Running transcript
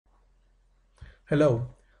Hello,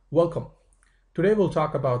 welcome. Today we'll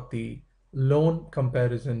talk about the loan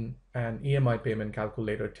comparison and EMI payment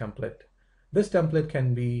calculator template. This template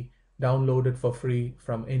can be downloaded for free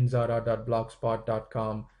from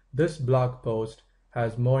inzara.blogspot.com. This blog post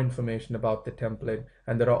has more information about the template,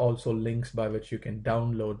 and there are also links by which you can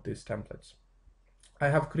download these templates. I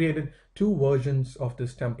have created two versions of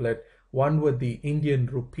this template, one with the Indian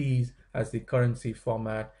rupees as the currency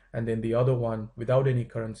format, and then the other one without any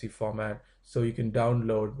currency format, so you can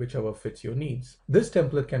download whichever fits your needs. This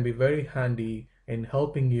template can be very handy in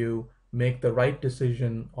helping you make the right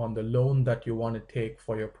decision on the loan that you want to take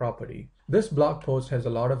for your property. This blog post has a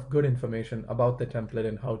lot of good information about the template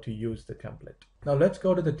and how to use the template. Now let's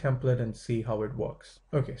go to the template and see how it works.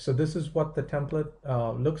 Okay, so this is what the template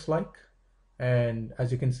looks like. And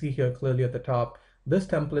as you can see here clearly at the top, this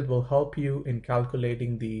template will help you in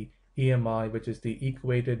calculating the EMI, which is the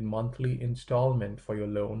equated monthly installment for your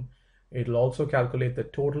loan. It'll also calculate the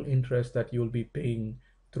total interest that you'll be paying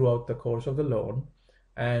throughout the course of the loan,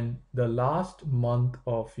 and the last month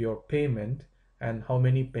of your payment, and how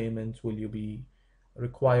many payments will you be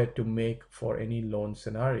required to make for any loan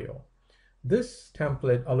scenario. This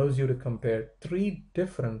template allows you to compare three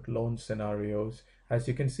different loan scenarios. As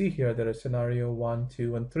you can see here, there is scenario 1,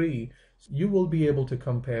 2, and 3. You will be able to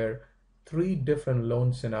compare three different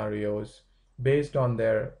loan scenarios based on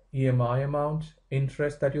their EMI amount,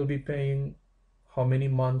 interest that you'll be paying, how many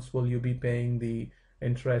months will you be paying the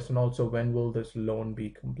interest, and also when will this loan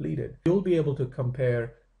be completed. You'll be able to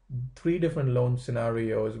compare three different loan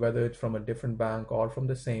scenarios, whether it's from a different bank or from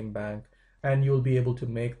the same bank, and you'll be able to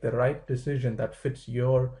make the right decision that fits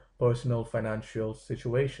your personal financial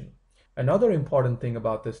situation. Another important thing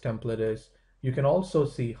about this template is you can also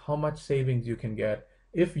see how much savings you can get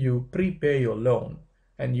if you prepay your loan,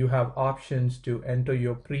 and you have options to enter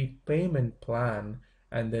your prepayment plan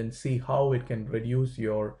and then see how it can reduce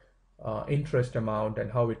your interest amount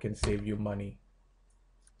and how it can save you money.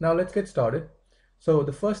 Now let's get started. So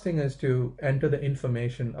the first thing is to enter the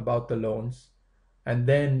information about the loans, and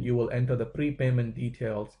then you will enter the prepayment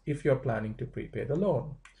details if you're planning to prepay the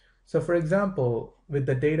loan. So for example, with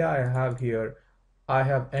the data I have here, I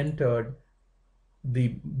have entered the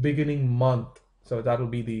beginning month. So that'll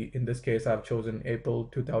be in this case, I've chosen April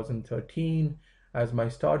 2013 as my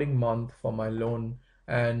starting month for my loan.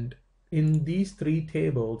 And in these three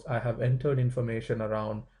tables, I have entered information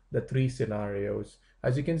around the three scenarios.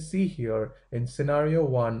 As you can see here, in scenario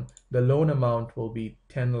 1, the loan amount will be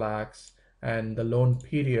 10 lakhs and the loan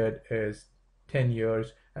period is 10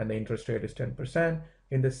 years and the interest rate is 10%.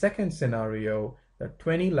 In the second scenario, the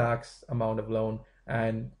 20 lakhs amount of loan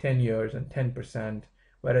and 10 years and 10%,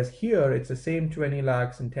 whereas here it's the same 20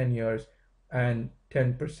 lakhs and 10 years and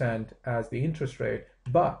 10% as the interest rate,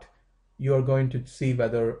 but you're going to see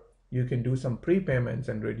whether you can do some prepayments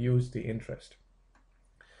and reduce the interest.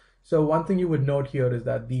 So one thing you would note here is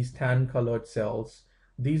that these tan colored cells,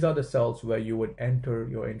 these are the cells where you would enter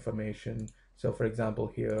your information. So for example,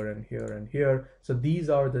 here and here and here. So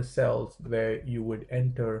these are the cells where you would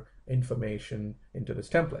enter information into this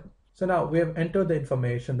template. So now we have entered the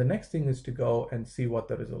information. The next thing is to go and see what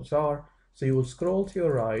the results are. So you will scroll to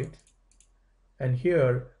your right, and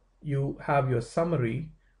here you have your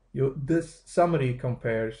summary. This summary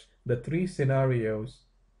compares the three scenarios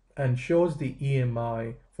and shows the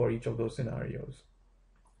EMI for each of those scenarios.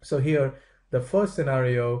 So here, the first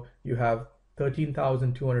scenario, you have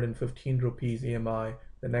 13,215 rupees EMI.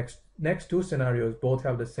 The next two scenarios both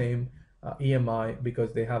have the same EMI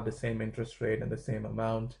because they have the same interest rate and the same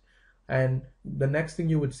amount. And the next thing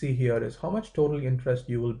you would see here is how much total interest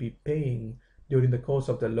you will be paying during the course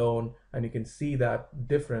of the loan. And you can see that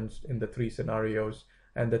difference in the three scenarios,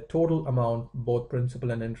 and the total amount, both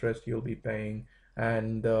principal and interest, you'll be paying,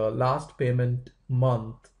 and the last payment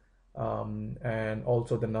month, and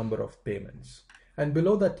also the number of payments. And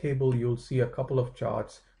below that table, you'll see a couple of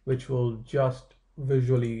charts which will just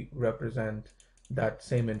visually represent that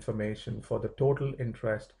same information for the total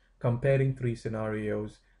interest comparing three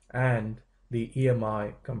scenarios and the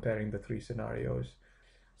EMI comparing the three scenarios.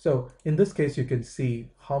 So in this case, you can see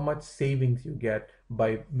how much savings you get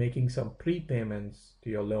by making some prepayments to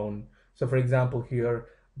your loan. So for example, here,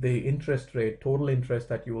 the interest rate, total interest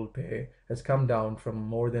that you will pay has come down from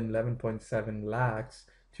more than 11.7 lakhs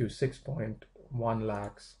to 6.1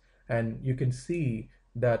 lakhs. And you can see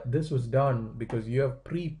that this was done because you have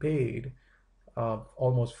prepaid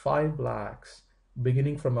almost 5 lakhs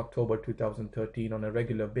beginning from October 2013 on a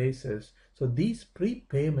regular basis. So these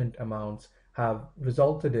prepayment amounts have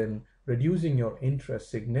resulted in reducing your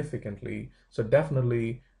interest significantly. So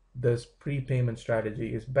definitely this prepayment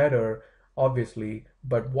strategy is better. obviously,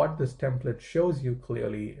 but what this template shows you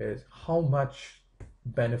clearly is how much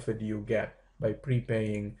benefit you get by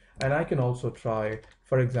prepaying. And I can also try,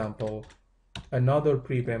 for example, another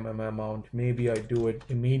prepayment amount. Maybe I do it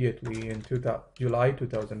immediately in July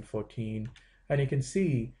 2014, and you can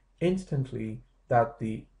see instantly that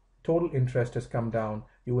the total interest has come down.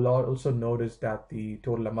 You will also notice that the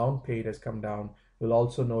total amount paid has come down. You'll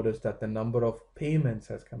also notice that the number of payments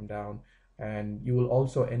has come down, and you will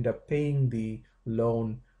also end up paying the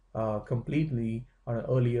loan completely on an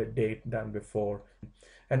earlier date than before.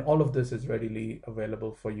 And all of this is readily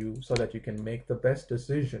available for you so that you can make the best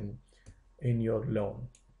decision in your loan.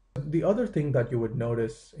 The other thing that you would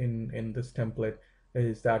notice in this template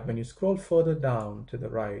is that when you scroll further down to the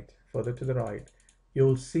right, further to the right,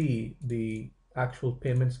 you'll see the actual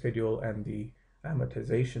payment schedule and the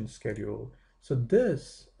amortization schedule. So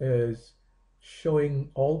this is showing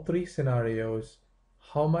all three scenarios,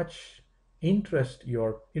 how much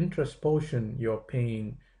your interest portion you're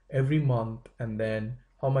paying every month, and then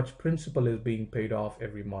how much principal is being paid off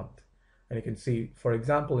every month. And you can see, for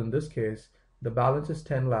example, in this case, the balance is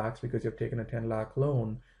 10 lakhs because you've taken a 10 lakh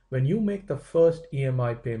loan. When you make the first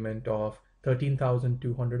EMI payment of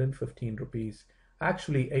 13,215 rupees,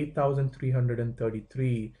 actually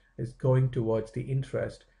 8,333 is going towards the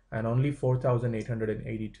interest, and only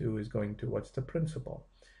 4,882 is going towards the principal.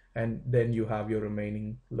 And then you have your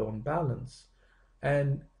remaining loan balance.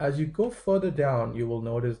 And as you go further down, you will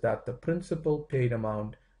notice that the principal paid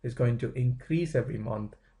amount is going to increase every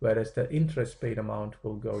month, whereas the interest paid amount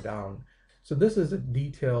will go down. So this is a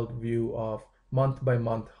detailed view of month by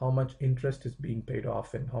month how much interest is being paid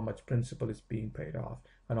off and how much principal is being paid off,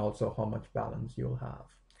 and also how much balance you'll have.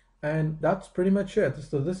 And that's pretty much it.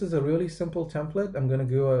 So this is a really simple template. I'm going to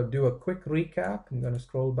go do a quick recap. I'm going to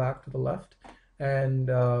scroll back to the left. And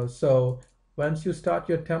so once you start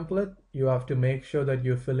your template, you have to make sure that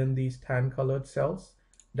you fill in these tan colored cells.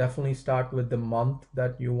 Definitely start with the month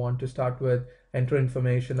that you want to start with. Enter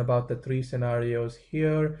information about the three scenarios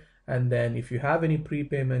here. And then if you have any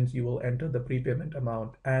prepayments, you will enter the prepayment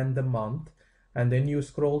amount and the month. And then you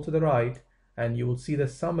scroll to the right and you will see the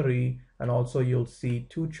summary, and also you'll see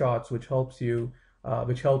two charts which help you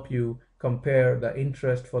compare the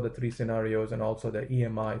interest for the three scenarios and also the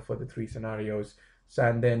EMI for the three scenarios. So,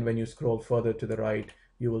 and then when you scroll further to the right,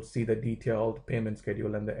 you will see the detailed payment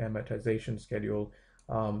schedule and the amortization schedule.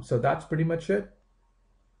 So that's pretty much it.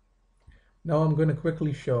 Now I'm going to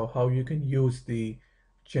quickly show how you can use the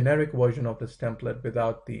generic version of this template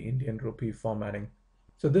without the Indian rupee formatting.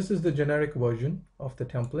 So this is the generic version of the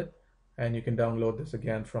template, and you can download this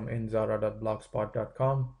again from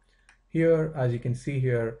inzara.blogspot.com. Here, as you can see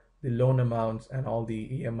here, the loan amounts and all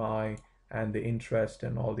the EMI and the interest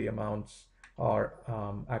and all the amounts are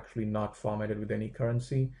actually not formatted with any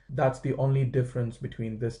currency. That's the only difference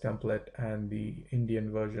between this template and the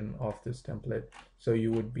Indian version of this template. So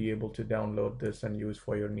you would be able to download this and use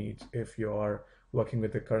for your needs if you are working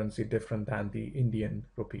with a currency different than the Indian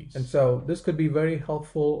rupees. And so this could be very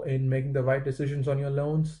helpful in making the right decisions on your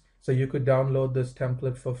loans. So you could download this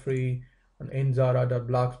template for free on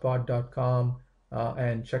inzara.blogspot.com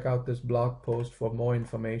and check out this blog post for more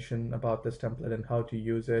information about this template and how to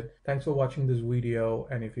use it. Thanks for watching this video,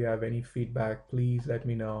 and if you have any feedback, please let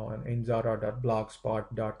me know on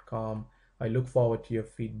inzara.blogspot.com. I look forward to your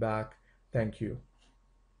feedback. Thank you.